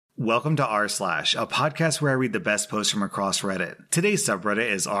Welcome to r/, a podcast where I read the best posts from across Reddit. Today's subreddit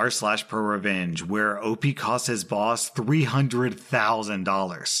is r/Prorevenge, where OP cost his boss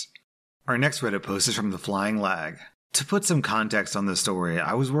 $300,000. Our next Reddit post is from The Flying Lag. To put some context on the story,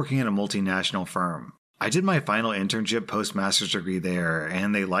 I was working in a multinational firm. I did my final internship post-master's degree there,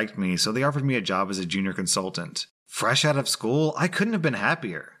 and they liked me, so they offered me a job as a junior consultant. Fresh out of school, I couldn't have been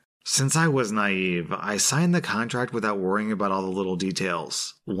happier. Since I was naive, I signed the contract without worrying about all the little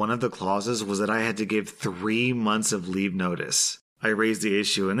details. One of the clauses was that I had to give 3 months of leave notice. I raised the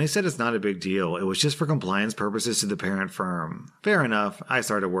issue and they said it's not a big deal, it was just for compliance purposes to the parent firm. Fair enough, I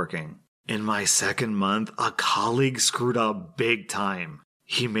started working. In my second month, a colleague screwed up big time.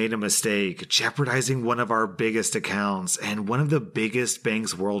 He made a mistake, jeopardizing one of our biggest accounts and one of the biggest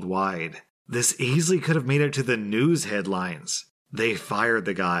banks worldwide. This easily could have made it to the news headlines. They fired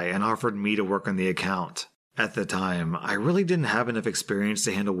the guy and offered me to work on the account. At the time, I really didn't have enough experience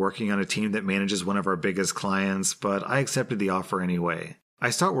to handle working on a team that manages one of our biggest clients, but I accepted the offer anyway. I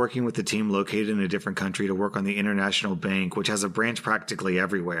start working with the team located in a different country to work on the international bank, which has a branch practically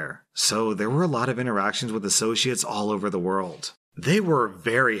everywhere. So there were a lot of interactions with associates all over the world. They were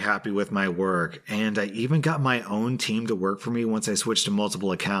very happy with my work, and I even got my own team to work for me once I switched to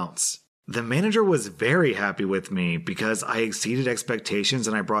multiple accounts. The manager was very happy with me because I exceeded expectations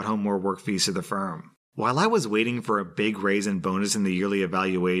and I brought home more work fees to the firm. While I was waiting for a big raise and bonus in the yearly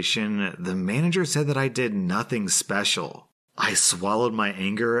evaluation, the manager said that I did nothing special. I swallowed my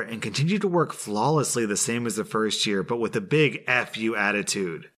anger and continued to work flawlessly the same as the first year, but with a big F you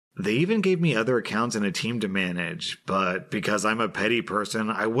attitude. They even gave me other accounts and a team to manage, but because I'm a petty person,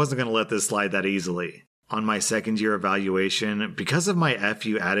 I wasn't going to let this slide that easily. On my second year evaluation, because of my F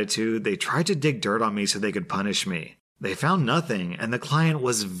you attitude, they tried to dig dirt on me so they could punish me. They found nothing, and the client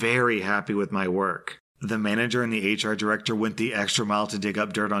was very happy with my work. The manager and the HR director went the extra mile to dig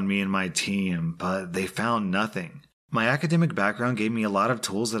up dirt on me and my team, but they found nothing. My academic background gave me a lot of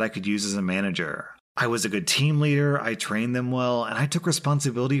tools that I could use as a manager. I was a good team leader, I trained them well, and I took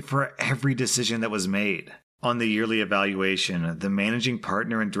responsibility for every decision that was made. On the yearly evaluation, the managing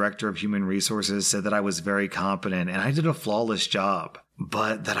partner and director of human resources said that I was very competent and I did a flawless job,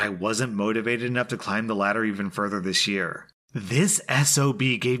 but that I wasn't motivated enough to climb the ladder even further this year. This SOB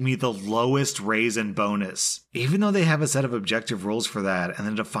gave me the lowest raise and bonus, even though they have a set of objective rules for that, and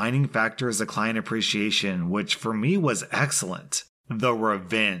the defining factor is the client appreciation, which for me was excellent. The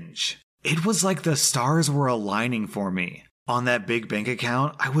revenge. It was like the stars were aligning for me. On that big bank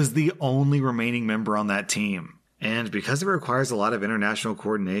account, I was the only remaining member on that team. And because it requires a lot of international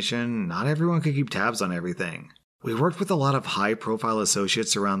coordination, not everyone could keep tabs on everything. We worked with a lot of high-profile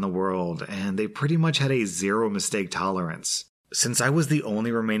associates around the world, and they pretty much had a zero mistake tolerance. Since I was the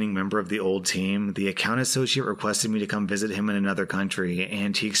only remaining member of the old team, the account associate requested me to come visit him in another country,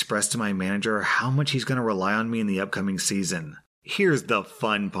 and he expressed to my manager how much he's going to rely on me in the upcoming season. Here's the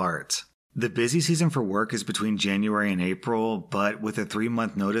fun part. The busy season for work is between January and April, but with a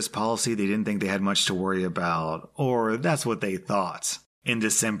 3-month notice policy, they didn't think they had much to worry about, or that's what they thought. In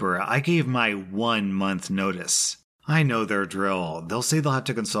December, I gave my 1-month notice. I know their drill. They'll say they'll have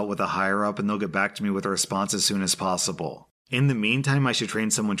to consult with a higher-up and they'll get back to me with a response as soon as possible. In the meantime, I should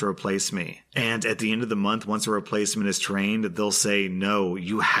train someone to replace me. And at the end of the month, once a replacement is trained, they'll say, no,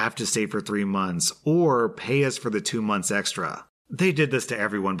 you have to stay for 3 months, or pay us for the 2 months extra. They did this to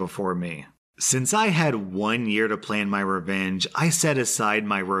everyone before me. Since I had 1 year to plan my revenge, I set aside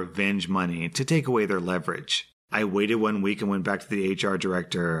my revenge money to take away their leverage. I waited 1 week and went back to the HR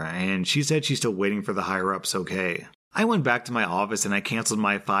director, and she said she's still waiting for the higher-ups okay. I went back to my office and I canceled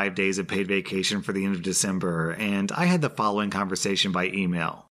my 5 days of paid vacation for the end of December, and I had the following conversation by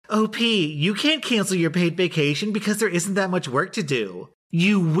email. OP, you can't cancel your paid vacation because there isn't that much work to do.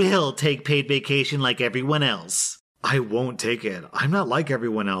 You will take paid vacation like everyone else. I won't take it. I'm not like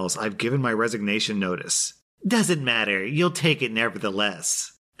everyone else. I've given my resignation notice. Doesn't matter. You'll take it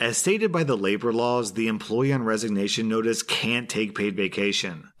nevertheless. As stated by the labor laws, the employee on resignation notice can't take paid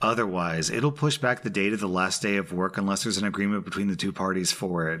vacation. Otherwise, it'll push back the date of the last day of work unless there's an agreement between the two parties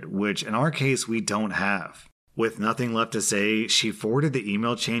for it, which in our case we don't have. With nothing left to say, she forwarded the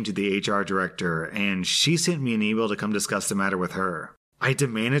email chain to the HR director, and she sent me an email to come discuss the matter with her. I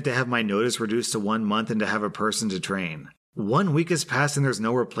demanded to have my notice reduced to 1 month and to have a person to train. 1 week has passed and there's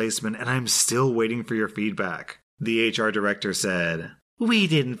no replacement, and I'm still waiting for your feedback. The HR director said, "We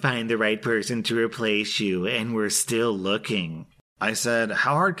didn't find the right person to replace you, and we're still looking." I said,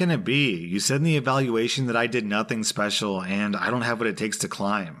 "How hard can it be? You said in the evaluation that I did nothing special, and I don't have what it takes to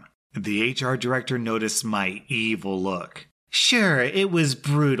climb." The HR director noticed my evil look. "Sure, it was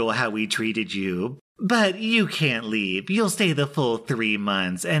brutal how we treated you. But you can't leave. You'll stay the full 3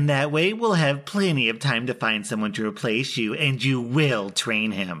 months, and that way we'll have plenty of time to find someone to replace you, and you will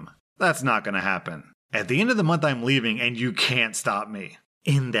train him. That's not gonna happen. At the end of the month I'm leaving, and you can't stop me.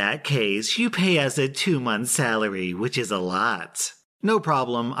 In that case, you pay us a 2-month salary, which is a lot. No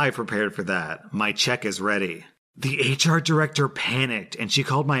problem, I've prepared for that. My check is ready. The HR director panicked, and she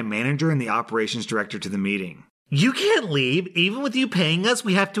called my manager and the operations director to the meeting. You can't leave. Even with you paying us,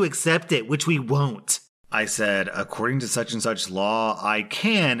 we have to accept it, which we won't. I said, according to such and such law, I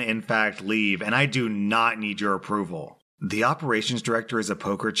can, in fact, leave, and I do not need your approval. The operations director is a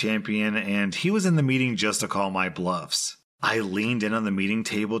poker champion, and he was in the meeting just to call my bluffs. I leaned in on the meeting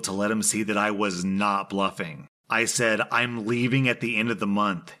table to let him see that I was not bluffing. I said, I'm leaving at the end of the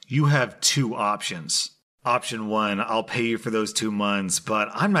month. You have 2 options. Option 1, I'll pay you for those 2 months, but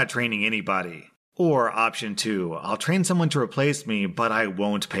I'm not training anybody. Or option 2, I'll train someone to replace me, but I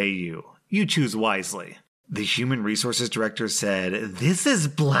won't pay you. You choose wisely. The human resources director said, this is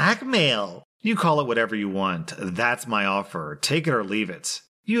blackmail. You call it whatever you want. That's my offer. Take it or leave it.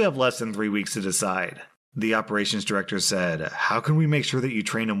 You have less than 3 weeks to decide. The operations director said, how can we make sure that you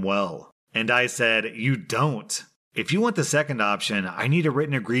train him well? And I said, you don't. If you want the second option, I need a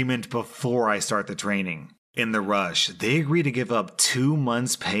written agreement before I start the training. In the rush, they agree to give up 2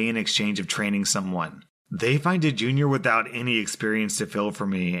 months' pay in exchange of training someone. They find a junior without any experience to fill for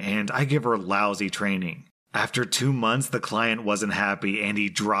me, and I give her lousy training. After 2 months, the client wasn't happy and he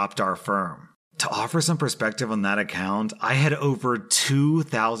dropped our firm. To offer some perspective on that account, I had over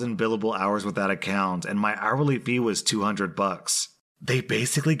 2,000 billable hours with that account, and my hourly fee was $200. They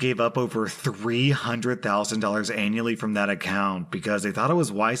basically gave up over $300,000 annually from that account because they thought it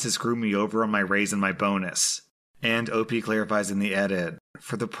was wise to screw me over on my raise and my bonus. And OP clarifies in the edit,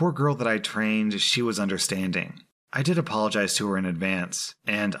 for the poor girl that I trained, she was understanding. I did apologize to her in advance,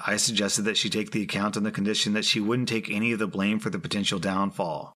 and I suggested that she take the account on the condition that she wouldn't take any of the blame for the potential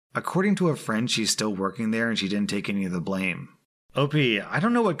downfall. According to a friend, she's still working there and she didn't take any of the blame. OP, I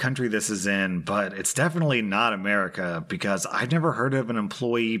don't know what country this is in, but it's definitely not America because I've never heard of an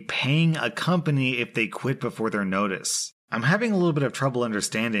employee paying a company if they quit before their notice. I'm having a little bit of trouble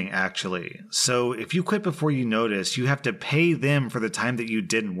understanding, actually. So if you quit before you notice, you have to pay them for the time that you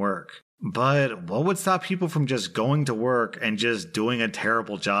didn't work. But what would stop people from just going to work and just doing a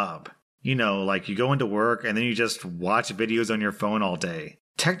terrible job? You know, like you go into work and then you just watch videos on your phone all day.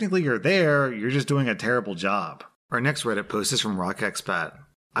 Technically you're there, you're just doing a terrible job. Our next Reddit post is from Rock Expat.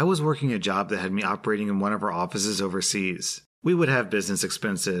 I was working a job that had me operating in one of our offices overseas. We would have business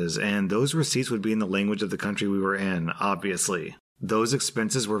expenses, and those receipts would be in the language of the country we were in, obviously. Those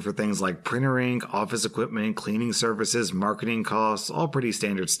expenses were for things like printer ink, office equipment, cleaning services, marketing costs, all pretty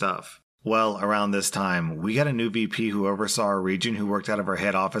standard stuff. Well, around this time, we got a new VP who oversaw our region who worked out of our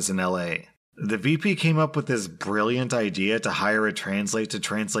head office in LA. The VP came up with this brilliant idea to hire a translate to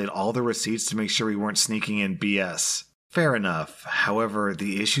translate all the receipts to make sure we weren't sneaking in BS. Fair enough. However,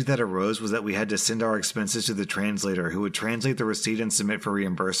 the issue that arose was that we had to send our expenses to the translator who would translate the receipt and submit for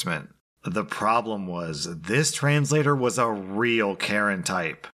reimbursement. The problem was, this translator was a real Karen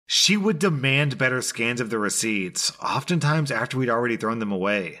type. She would demand better scans of the receipts, oftentimes after we'd already thrown them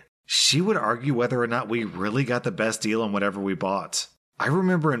away. She would argue whether or not we really got the best deal on whatever we bought. I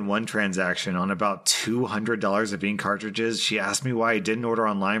remember in one transaction on about $200 of ink cartridges, she asked me why I didn't order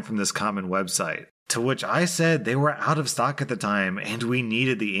online from this common website. To which I said they were out of stock at the time and we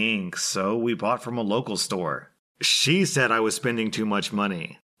needed the ink, so we bought from a local store. She said I was spending too much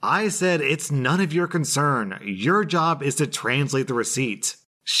money. I said it's none of your concern. Your job is to translate the receipt.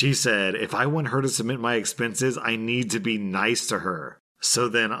 She said if I want her to submit my expenses, I need to be nice to her. So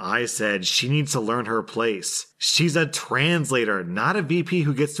then I said she needs to learn her place. She's a translator, not a VP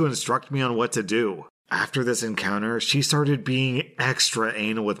who gets to instruct me on what to do. After this encounter, she started being extra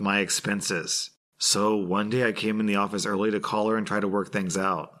anal with my expenses. So one day I came in the office early to call her and try to work things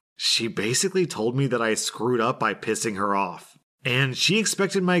out. She basically told me that I screwed up by pissing her off. And she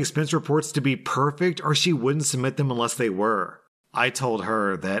expected my expense reports to be perfect or she wouldn't submit them unless they were. I told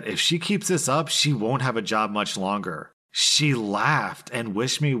her that if she keeps this up, she won't have a job much longer. She laughed and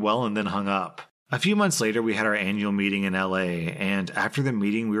wished me well and then hung up. A few months later, we had our annual meeting in LA, and after the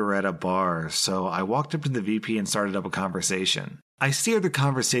meeting, we were at a bar, so I walked up to the VP and started up a conversation. I steered the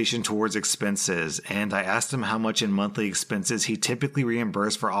conversation towards expenses, and I asked him how much in monthly expenses he typically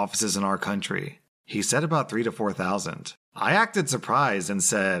reimbursed for offices in our country. He said about $3,000 to $4,000. I acted surprised and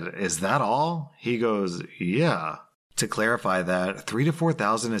said, "Is that all?" He goes, "Yeah." To clarify that, $3,000 to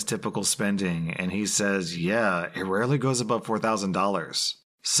 $4,000 is typical spending, and he says, yeah, it rarely goes above $4,000.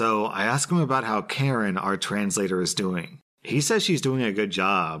 So I ask him about how Karen, our translator, is doing. He says she's doing a good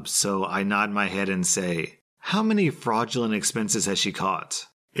job, so I nod my head and say, how many fraudulent expenses has she caught?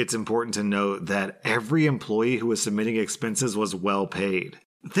 It's important to note that every employee who was submitting expenses was well paid.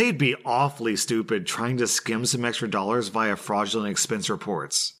 They'd be awfully stupid trying to skim some extra dollars via fraudulent expense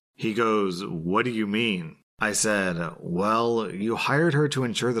reports. He goes, what do you mean? I said, well, you hired her to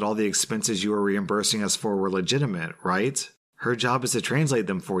ensure that all the expenses you were reimbursing us for were legitimate, right? Her job is to translate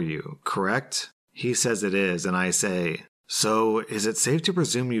them for you, correct? He says it is, and I say, so is it safe to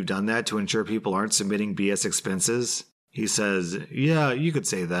presume you've done that to ensure people aren't submitting BS expenses? He says, yeah, you could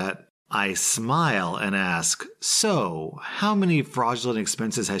say that. I smile and ask, so how many fraudulent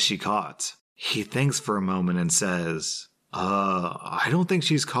expenses has she caught? He thinks for a moment and says, I don't think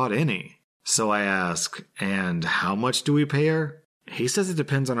she's caught any. So I ask, and how much do we pay her? He says it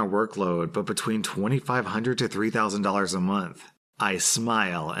depends on our workload, but between $2,500 to $3,000 a month. I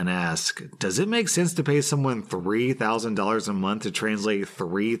smile and ask, does it make sense to pay someone $3,000 a month to translate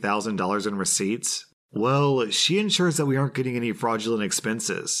 $3,000 in receipts? Well, she ensures that we aren't getting any fraudulent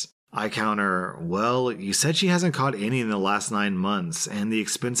expenses. I counter, well, you said she hasn't caught any in the last 9 months, and the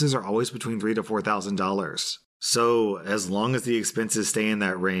expenses are always between $3,000 to $4,000. So, as long as the expenses stay in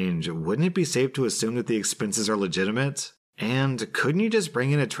that range, wouldn't it be safe to assume that the expenses are legitimate? And couldn't you just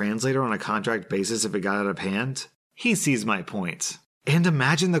bring in a translator on a contract basis if it got out of hand? He sees my point. And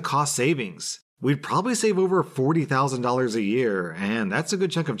imagine the cost savings. We'd probably save over $40,000 a year, and that's a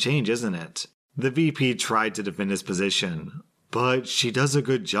good chunk of change, isn't it? The VP tried to defend his position. But she does a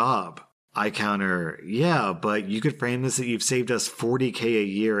good job. I counter, yeah, but you could frame this that you've saved us $40,000 a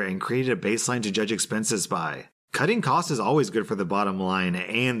year and created a baseline to judge expenses by. Cutting costs is always good for the bottom line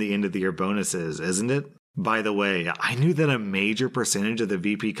and the end of the year bonuses, isn't it? By the way, I knew that a major percentage of the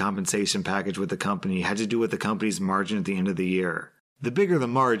VP compensation package with the company had to do with the company's margin at the end of the year. The bigger the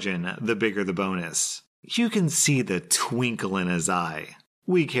margin, the bigger the bonus. You can see the twinkle in his eye.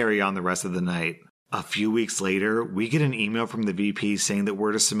 We carry on the rest of the night. A few weeks later, we get an email from the VP saying that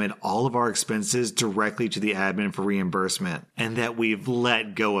we're to submit all of our expenses directly to the admin for reimbursement, and that we've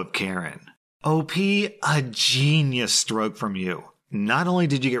let go of Karen. OP, a genius stroke from you. Not only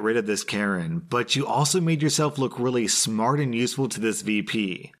did you get rid of this Karen, but you also made yourself look really smart and useful to this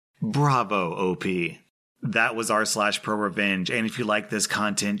VP. Bravo, OP. That was r/ProRevenge, and if you like this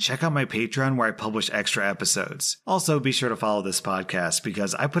content, check out my Patreon where I publish extra episodes. Also, be sure to follow this podcast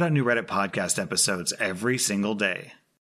because I put out new Reddit podcast episodes every single day.